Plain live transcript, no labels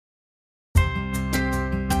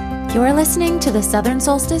You're listening to the Southern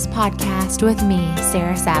Solstice Podcast with me,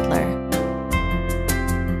 Sarah Sadler.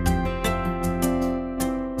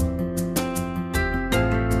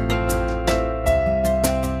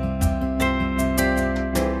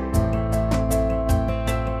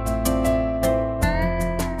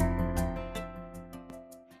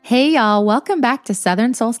 Hey y'all, welcome back to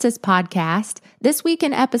Southern Solstice Podcast. This week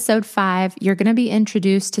in episode 5, you're going to be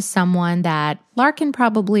introduced to someone that Larkin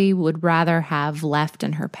probably would rather have left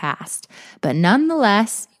in her past. But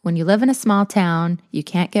nonetheless, when you live in a small town, you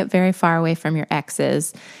can't get very far away from your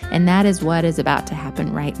exes, and that is what is about to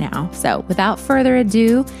happen right now. So without further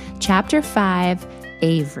ado, Chapter 5,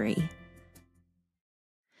 Avery.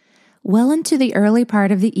 Well into the early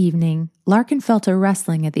part of the evening, Larkin felt a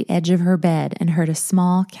rustling at the edge of her bed and heard a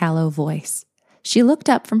small, callow voice. She looked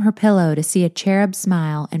up from her pillow to see a cherub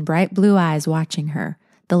smile and bright blue eyes watching her,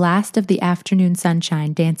 the last of the afternoon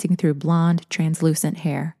sunshine dancing through blonde, translucent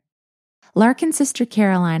hair. Larkin's sister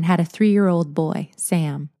Caroline had a 3-year-old boy,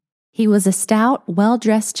 Sam. He was a stout,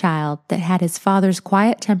 well-dressed child that had his father's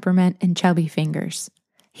quiet temperament and chubby fingers.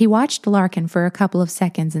 He watched Larkin for a couple of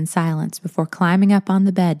seconds in silence before climbing up on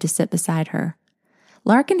the bed to sit beside her.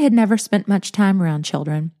 Larkin had never spent much time around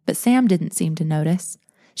children, but Sam didn't seem to notice.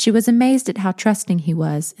 She was amazed at how trusting he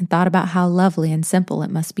was and thought about how lovely and simple it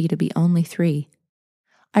must be to be only 3.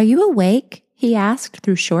 "Are you awake?" he asked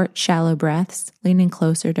through short, shallow breaths, leaning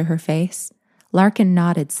closer to her face. Larkin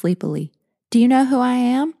nodded sleepily. "Do you know who I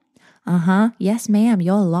am?" "Uh-huh, yes ma'am,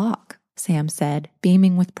 you're Locke," Sam said,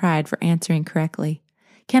 beaming with pride for answering correctly.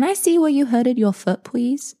 "Can I see where you hurted your foot,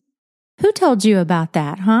 please?" "Who told you about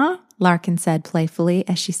that, huh?" Larkin said playfully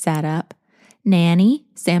as she sat up. "Nanny,"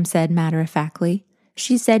 Sam said matter-of-factly.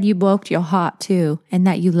 "She said you broke your heart too, and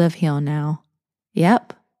that you live here now."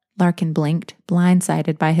 "Yep," Larkin blinked,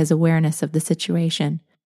 blindsided by his awareness of the situation.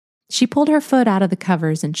 She pulled her foot out of the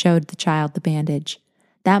covers and showed the child the bandage.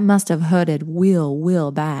 "That must have hurted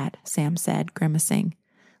real bad," Sam said, grimacing.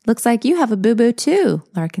 "Looks like you have a boo-boo too,"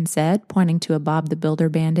 Larkin said, pointing to a Bob the Builder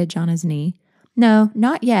bandage on his knee. "No,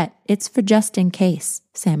 not yet. It's for just in case,"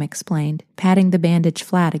 Sam explained, patting the bandage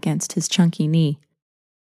flat against his chunky knee.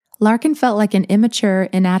 Larkin felt like an immature,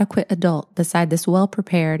 inadequate adult beside this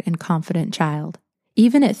well-prepared and confident child.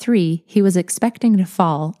 Even at 3, he was expecting to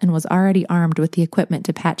fall and was already armed with the equipment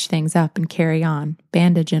to patch things up and carry on,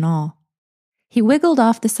 bandage and all. He wiggled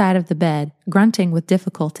off the side of the bed, grunting with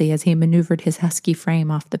difficulty as he maneuvered his husky frame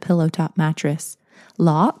off the pillow-top mattress.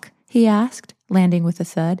 "Locke?" he asked, landing with a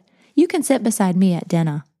thud. "You can sit beside me at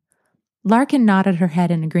dinner." Larkin nodded her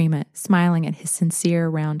head in agreement, smiling at his sincere,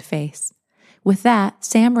 round face. With that,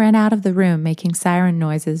 Sam ran out of the room making siren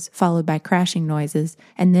noises, followed by crashing noises,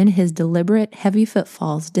 and then his deliberate, heavy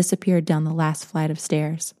footfalls disappeared down the last flight of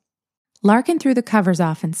stairs. Larkin threw the covers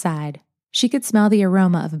off and sighed. She could smell the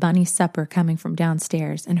aroma of Bunny's supper coming from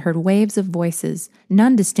downstairs and heard waves of voices,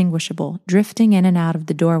 none distinguishable, drifting in and out of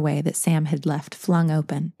the doorway that Sam had left flung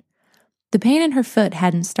open. The pain in her foot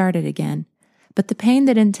hadn't started again, but the pain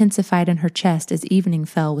that intensified in her chest as evening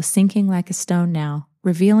fell was sinking like a stone now,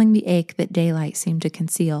 revealing the ache that daylight seemed to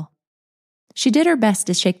conceal. She did her best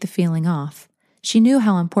to shake the feeling off. She knew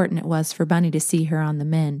how important it was for Bunny to see her on the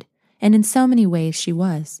mend, and in so many ways she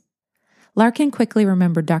was. Larkin quickly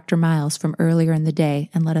remembered Dr. Miles from earlier in the day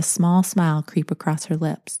and let a small smile creep across her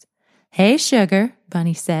lips. "Hey, sugar,"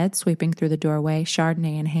 Bunny said, sweeping through the doorway,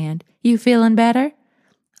 Chardonnay in hand. "You feeling better?"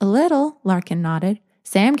 "A little," Larkin nodded.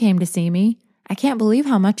 "Sam came to see me. I can't believe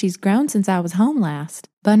how much he's grown since I was home last."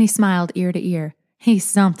 Bunny smiled ear to ear. "He's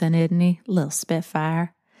something, isn't he? Little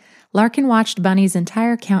spitfire." Larkin watched Bunny's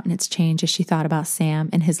entire countenance change as she thought about Sam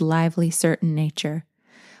and his lively, certain nature.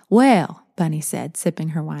 "Well," Bunny said, sipping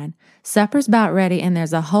her wine, "supper's about ready, and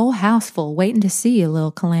there's a whole house full waiting to see you, little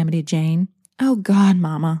Calamity Jane." "Oh, God,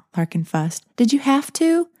 Mama," Larkin fussed. "Did you have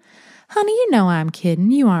to?" "Honey, you know I'm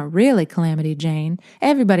kidding. You aren't really Calamity Jane.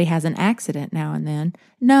 Everybody has an accident now and then."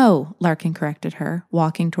 "No," Larkin corrected her,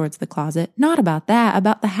 walking towards the closet. "Not about that,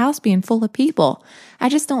 about the house being full of people. I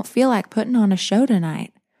just don't feel like putting on a show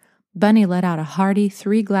tonight." Bunny let out a hearty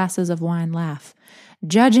 3 glasses of wine laugh.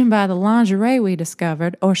 "Judging by the lingerie we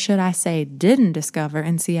discovered, or should I say didn't discover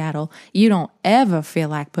in Seattle, you don't ever feel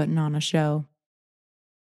like putting on a show."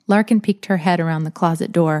 Larkin peeked her head around the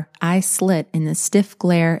closet door, eyes slit in the stiff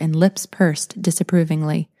glare and lips pursed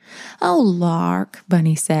disapprovingly. "Oh, Lark,"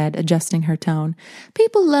 Bunny said, adjusting her tone.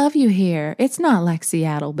 "People love you here. It's not like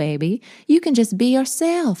Seattle, baby. You can just be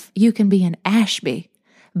yourself. You can be an Ashby."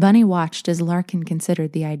 Bunny watched as Larkin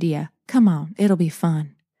considered the idea. "Come on, it'll be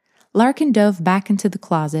fun." Larkin dove back into the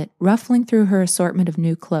closet, ruffling through her assortment of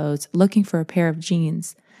new clothes, looking for a pair of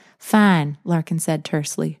jeans. Fine, Larkin said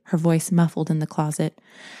tersely, her voice muffled in the closet.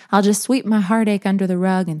 I'll just sweep my heartache under the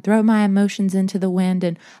rug and throw my emotions into the wind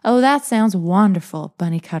and, oh, that sounds wonderful,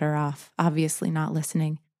 Bunny cut her off, obviously not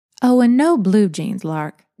listening. Oh, and no blue jeans,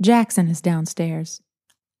 Lark. Jackson is downstairs.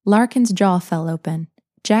 Larkin's jaw fell open.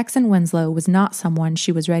 Jackson Winslow was not someone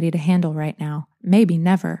she was ready to handle right now, maybe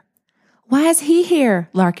never. Why is he here?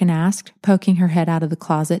 Larkin asked, poking her head out of the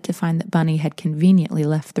closet to find that Bunny had conveniently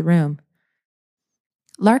left the room.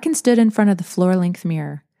 Larkin stood in front of the floor-length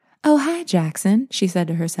mirror. Oh, hi, Jackson, she said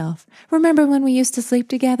to herself. Remember when we used to sleep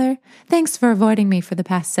together? Thanks for avoiding me for the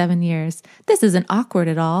past 7 years. This isn't awkward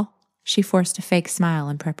at all. She forced a fake smile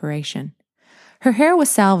in preparation. Her hair was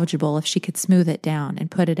salvageable if she could smooth it down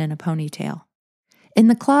and put it in a ponytail. In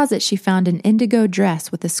the closet, she found an indigo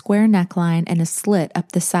dress with a square neckline and a slit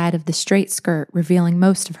up the side of the straight skirt revealing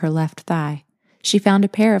most of her left thigh. She found a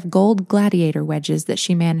pair of gold gladiator wedges that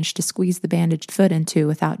she managed to squeeze the bandaged foot into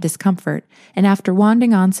without discomfort, and after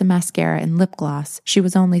wanding on some mascara and lip gloss, she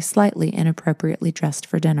was only slightly inappropriately dressed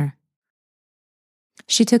for dinner.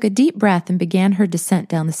 She took a deep breath and began her descent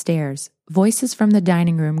down the stairs, voices from the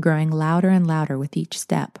dining room growing louder and louder with each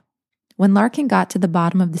step. When Larkin got to the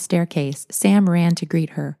bottom of the staircase, Sam ran to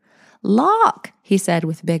greet her. Look, he said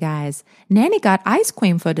with big eyes, Nanny got ice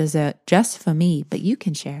cream for dessert, just for me, but you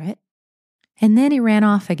can share it. And then he ran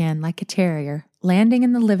off again like a terrier, landing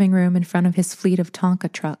in the living room in front of his fleet of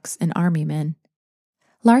Tonka trucks and army men.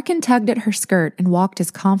 Larkin tugged at her skirt and walked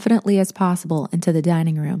as confidently as possible into the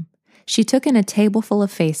dining room. She took in a table full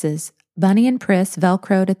of faces, Bunny and Pris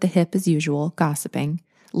velcroed at the hip as usual, gossiping,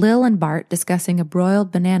 Lil and Bart discussing a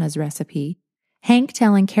broiled bananas recipe, Hank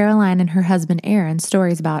telling Caroline and her husband Aaron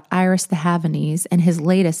stories about Iris the Havanese and his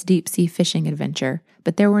latest deep-sea fishing adventure,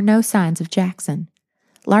 but there were no signs of Jackson.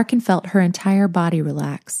 Larkin felt her entire body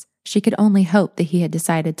relax. She could only hope that he had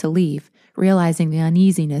decided to leave, realizing the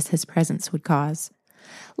uneasiness his presence would cause.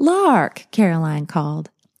 Lark, Caroline called.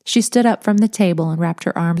 She stood up from the table and wrapped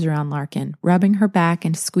her arms around Larkin, rubbing her back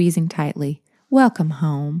and squeezing tightly. Welcome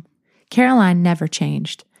home. Caroline never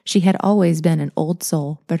changed. She had always been an old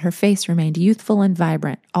soul, but her face remained youthful and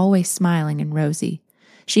vibrant, always smiling and rosy.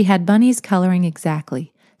 She had Bunny's coloring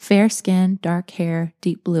exactly, fair skin, dark hair,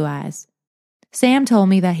 deep blue eyes. Sam told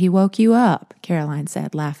me that he woke you up, Caroline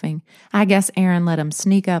said, laughing. I guess Aaron let him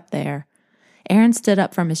sneak up there. Aaron stood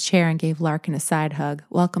up from his chair and gave Larkin a side hug,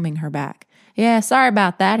 welcoming her back. Yeah, sorry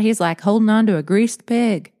about that. He's like holding on to a greased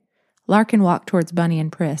pig. Larkin walked towards Bunny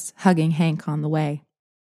and Pris, hugging Hank on the way.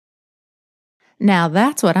 Now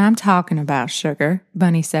that's what I'm talking about, sugar,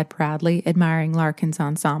 Bunny said proudly, admiring Larkin's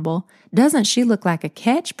ensemble. Doesn't she look like a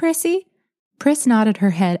catch, Prissy? Pris nodded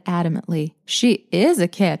her head adamantly. She is a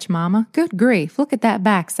catch, Mama. Good grief, look at that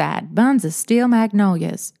backside. Buns of steel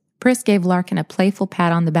magnolias. Pris gave Larkin a playful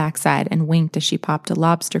pat on the backside and winked as she popped a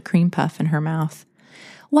lobster cream puff in her mouth.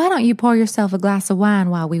 Why don't you pour yourself a glass of wine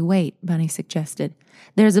while we wait, Bunny suggested.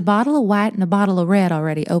 There's a bottle of white and a bottle of red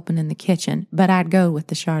already open in the kitchen, but I'd go with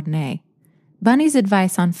the Chardonnay. Bunny's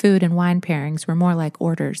advice on food and wine pairings were more like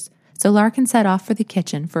orders, so Larkin set off for the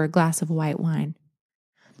kitchen for a glass of white wine.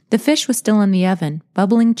 The fish was still in the oven,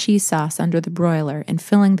 bubbling cheese sauce under the broiler and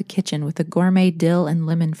filling the kitchen with a gourmet dill and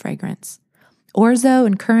lemon fragrance. Orzo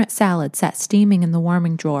and currant salad sat steaming in the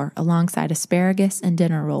warming drawer alongside asparagus and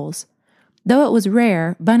dinner rolls. Though it was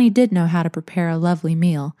rare, Bunny did know how to prepare a lovely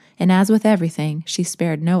meal, and as with everything, she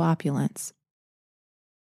spared no opulence.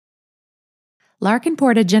 Larkin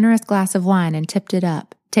poured a generous glass of wine and tipped it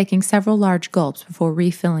up, taking several large gulps before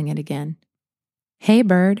refilling it again. Hey,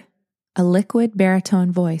 Bird. A liquid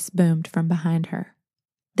baritone voice boomed from behind her.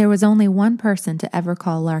 There was only one person to ever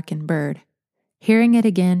call Larkin Bird. Hearing it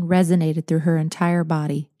again resonated through her entire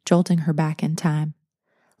body, jolting her back in time.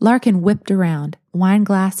 Larkin whipped around, wine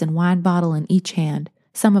glass and wine bottle in each hand,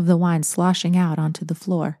 some of the wine sloshing out onto the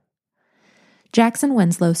floor. Jackson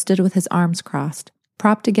Winslow stood with his arms crossed,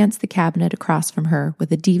 propped against the cabinet across from her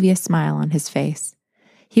with a devious smile on his face.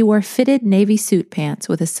 He wore fitted navy suit pants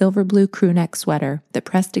with a silver blue crewneck sweater that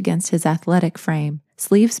pressed against his athletic frame,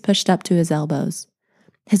 sleeves pushed up to his elbows.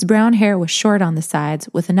 His brown hair was short on the sides,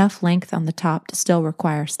 with enough length on the top to still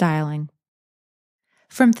require styling.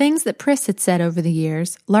 From things that Pris had said over the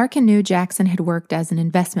years, Larkin knew Jackson had worked as an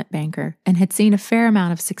investment banker and had seen a fair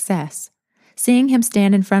amount of success. Seeing him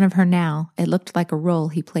stand in front of her now, it looked like a role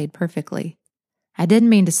he played perfectly. I didn't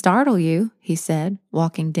mean to startle you, he said,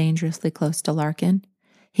 walking dangerously close to Larkin.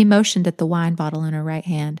 He motioned at the wine bottle in her right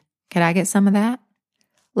hand. Could I get some of that?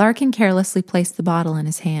 Larkin carelessly placed the bottle in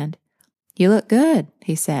his hand. You look good,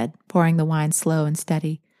 he said, pouring the wine slow and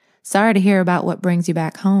steady. Sorry to hear about what brings you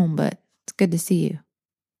back home, but it's good to see you.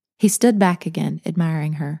 He stood back again,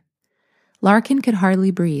 admiring her. Larkin could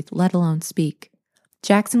hardly breathe, let alone speak.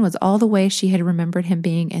 Jackson was all the way she had remembered him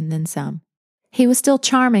being and then some. He was still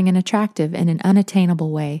charming and attractive in an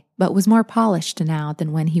unattainable way, but was more polished now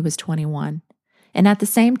than when he was 21. And at the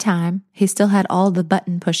same time, he still had all the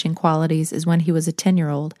button-pushing qualities as when he was a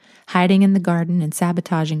 10-year-old, hiding in the garden and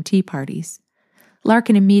sabotaging tea parties.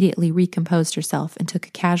 Larkin immediately recomposed herself and took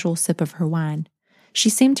a casual sip of her wine. She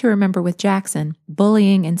seemed to remember with Jackson,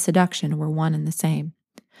 bullying and seduction were one and the same.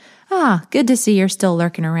 "Ah, good to see you're still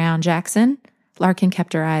lurking around, Jackson." Larkin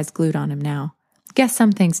kept her eyes glued on him now. "Guess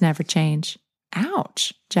some things never change."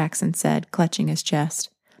 "Ouch," Jackson said, clutching his chest.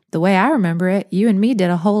 "The way I remember it, you and me did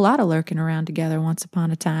a whole lot of lurking around together once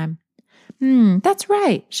upon a time." That's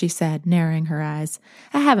right," she said, narrowing her eyes.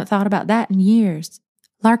 "I haven't thought about that in years."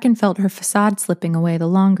 Larkin felt her facade slipping away the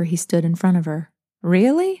longer he stood in front of her.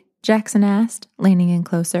 "Really?" Jackson asked, leaning in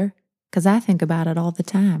closer. "'Cause I think about it all the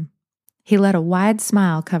time." He let a wide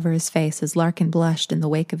smile cover his face as Larkin blushed in the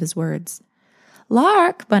wake of his words.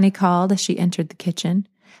 "Lark," Bunny called as she entered the kitchen.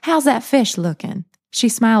 "How's that fish looking?" She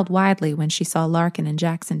smiled widely when she saw Larkin and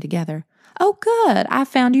Jackson together. "Oh, good. I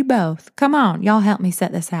found you both. Come on, y'all help me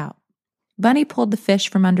set this out." Bunny pulled the fish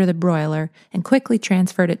from under the broiler and quickly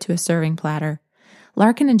transferred it to a serving platter.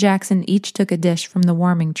 Larkin and Jackson each took a dish from the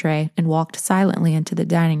warming tray and walked silently into the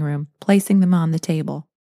dining room, placing them on the table.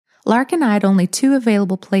 Larkin eyed only 2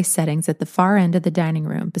 available place settings at the far end of the dining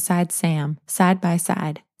room beside Sam, side by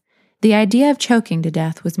side. The idea of choking to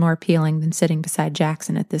death was more appealing than sitting beside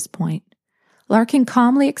Jackson at this point. Larkin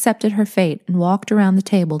calmly accepted her fate and walked around the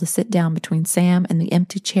table to sit down between Sam and the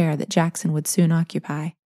empty chair that Jackson would soon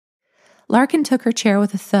occupy. Larkin took her chair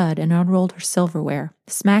with a thud and unrolled her silverware,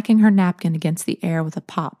 smacking her napkin against the air with a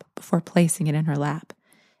pop before placing it in her lap.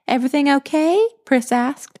 "Everything okay?" Pris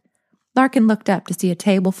asked. Larkin looked up to see a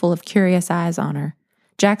table full of curious eyes on her.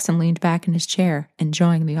 Jackson leaned back in his chair,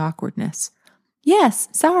 enjoying the awkwardness. "Yes,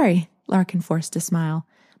 sorry," Larkin forced a smile.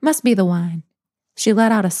 "Must be the wine." She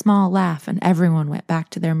let out a small laugh, and everyone went back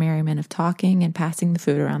to their merriment of talking and passing the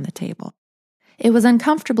food around the table. It was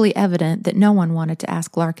uncomfortably evident that no one wanted to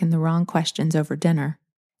ask Larkin the wrong questions over dinner.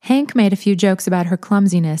 Hank made a few jokes about her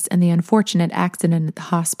clumsiness and the unfortunate accident at the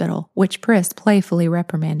hospital, which Pris playfully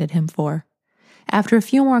reprimanded him for. After a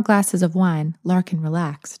few more glasses of wine, Larkin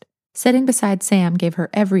relaxed. Sitting beside Sam gave her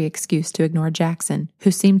every excuse to ignore Jackson,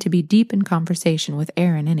 who seemed to be deep in conversation with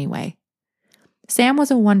Aaron anyway. Sam was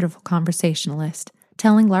a wonderful conversationalist,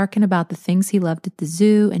 telling Larkin about the things he loved at the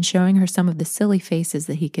zoo and showing her some of the silly faces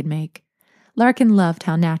that he could make. Larkin loved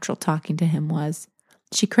how natural talking to him was.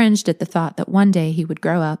 She cringed at the thought that one day he would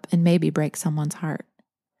grow up and maybe break someone's heart.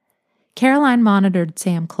 Caroline monitored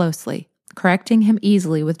Sam closely, correcting him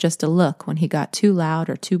easily with just a look when he got too loud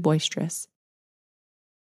or too boisterous.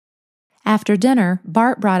 After dinner,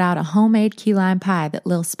 Bart brought out a homemade key lime pie that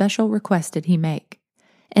Lil special requested he make.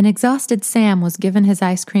 An exhausted Sam was given his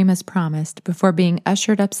ice cream as promised before being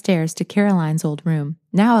ushered upstairs to Caroline's old room,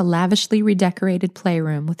 now a lavishly redecorated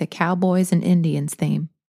playroom with a Cowboys and Indians theme.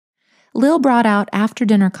 Lil brought out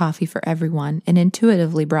after-dinner coffee for everyone and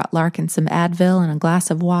intuitively brought Larkin some Advil and a glass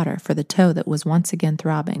of water for the toe that was once again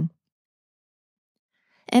throbbing.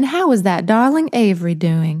 "And how was that darling Avery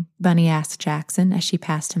doing?" Bunny asked Jackson as she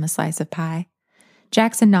passed him a slice of pie.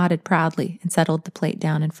 Jackson nodded proudly and settled the plate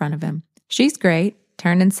down in front of him. "She's great,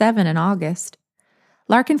 turning 7 in August."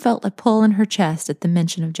 Larkin felt a pull in her chest at the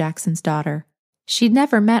mention of Jackson's daughter. She'd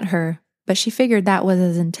never met her, but she figured that was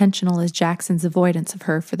as intentional as Jackson's avoidance of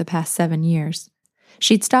her for the past 7 years.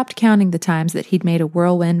 She'd stopped counting the times that he'd made a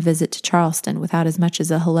whirlwind visit to Charleston without as much as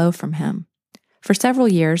a hello from him. For several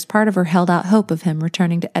years, part of her held out hope of him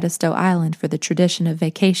returning to Edisto Island for the tradition of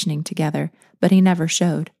vacationing together, but he never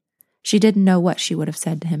showed. She didn't know what she would have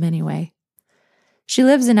said to him anyway. "She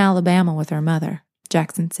lives in Alabama with her mother,"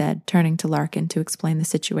 Jackson said, turning to Larkin to explain the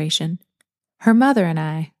situation. "Her mother and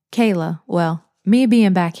I, Kayla, well, me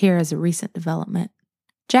being back here is a recent development."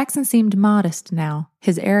 Jackson seemed modest now,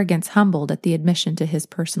 his arrogance humbled at the admission to his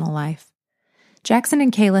personal life. Jackson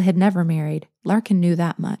and Kayla had never married. Larkin knew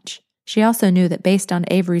that much. She also knew that based on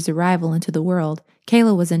Avery's arrival into the world,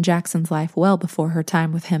 Kayla was in Jackson's life well before her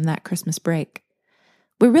time with him that Christmas break.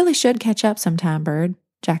 "We really should catch up sometime, Bird,"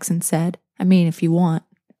 Jackson said. "I mean, if you want."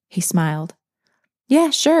 He smiled. "Yeah,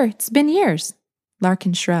 sure, it's been years."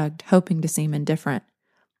 Larkin shrugged, hoping to seem indifferent.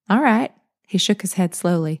 "All right." He shook his head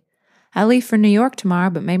slowly. "I leave for New York tomorrow,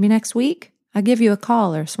 but maybe next week? I'll give you a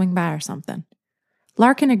call or swing by or something."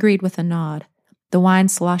 Larkin agreed with a nod, the wine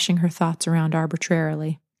sloshing her thoughts around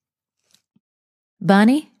arbitrarily.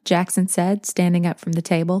 "Bunny," Jackson said, standing up from the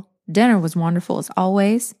table, "dinner was wonderful as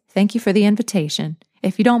always. Thank you for the invitation.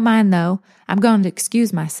 If you don't mind, though, I'm going to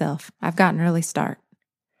excuse myself. I've got an early start."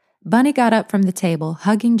 Bunny got up from the table,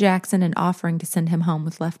 hugging Jackson and offering to send him home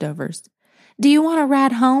with leftovers. "Do you want to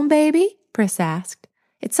ride home, baby?" Pris asked.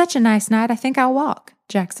 "It's such a nice night, I think I'll walk,"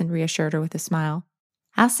 Jackson reassured her with a smile.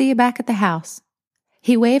 "I'll see you back at the house."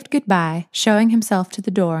 He waved goodbye, showing himself to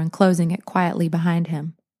the door and closing it quietly behind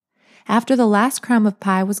him. After the last crumb of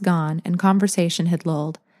pie was gone and conversation had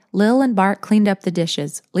lulled, Lil and Bart cleaned up the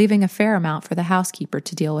dishes, leaving a fair amount for the housekeeper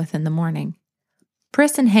to deal with in the morning.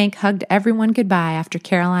 Pris and Hank hugged everyone goodbye after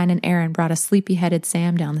Caroline and Aaron brought a sleepy-headed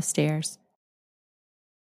Sam down the stairs.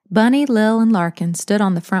 Bunny, Lil, and Larkin stood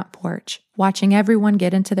on the front porch, watching everyone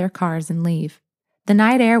get into their cars and leave. The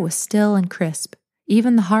night air was still and crisp.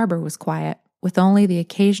 Even the harbor was quiet, with only the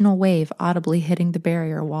occasional wave audibly hitting the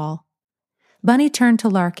barrier wall. Bunny turned to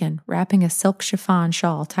Larkin, wrapping a silk chiffon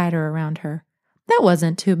shawl tighter around her. "That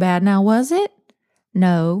wasn't too bad now, was it?"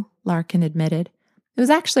 "No," Larkin admitted. "It was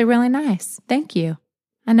actually really nice. Thank you.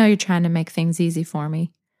 I know you're trying to make things easy for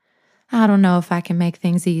me." "I don't know if I can make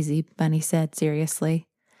things easy," Bunny said seriously.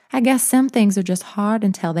 "I guess some things are just hard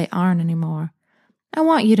until they aren't anymore. I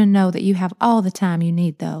want you to know that you have all the time you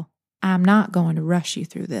need, though. I'm not going to rush you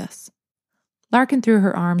through this." Larkin threw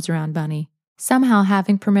her arms around Bunny. Somehow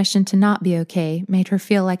having permission to not be okay made her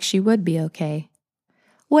feel like she would be okay.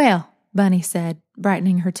 "Well," Bunny said,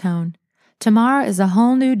 brightening her tone, "tomorrow is a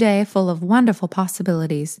whole new day full of wonderful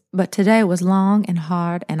possibilities, but today was long and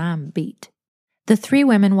hard and I'm beat." The three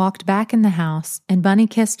women walked back in the house, and Bunny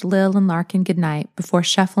kissed Lil and Larkin goodnight before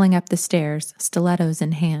shuffling up the stairs, stilettos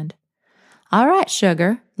in hand. "All right,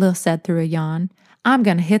 sugar," Lil said through a yawn. "I'm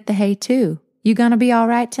going to hit the hay too. You going to be all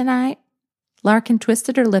right tonight?" Larkin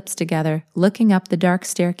twisted her lips together, looking up the dark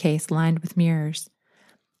staircase lined with mirrors.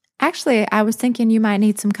 "Actually, I was thinking you might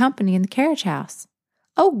need some company in the carriage house."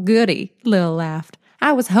 "Oh, goody," Lil laughed.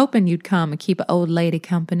 "I was hoping you'd come and keep an old lady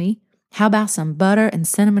company. How about some butter and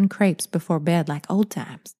cinnamon crepes before bed like old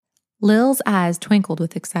times?" Lil's eyes twinkled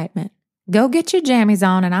with excitement. "Go get your jammies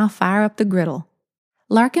on and I'll fire up the griddle."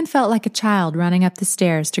 Larkin felt like a child running up the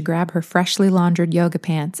stairs to grab her freshly laundered yoga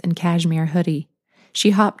pants and cashmere hoodie.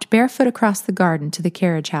 She hopped barefoot across the garden to the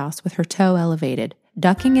carriage house with her toe elevated,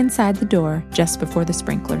 ducking inside the door just before the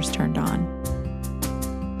sprinklers turned on.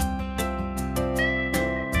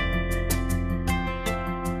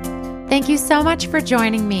 Thank you so much for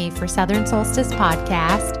joining me for Southern Solstice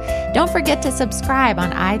Podcast. Don't forget to subscribe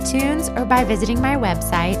on iTunes or by visiting my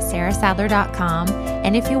website, sarahsadler.com.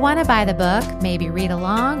 And if you want to buy the book, maybe read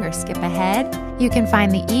along or skip ahead, you can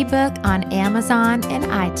find the ebook on Amazon and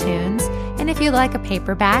iTunes. And if you'd like a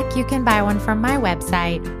paperback, you can buy one from my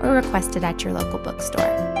website or request it at your local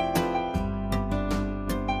bookstore.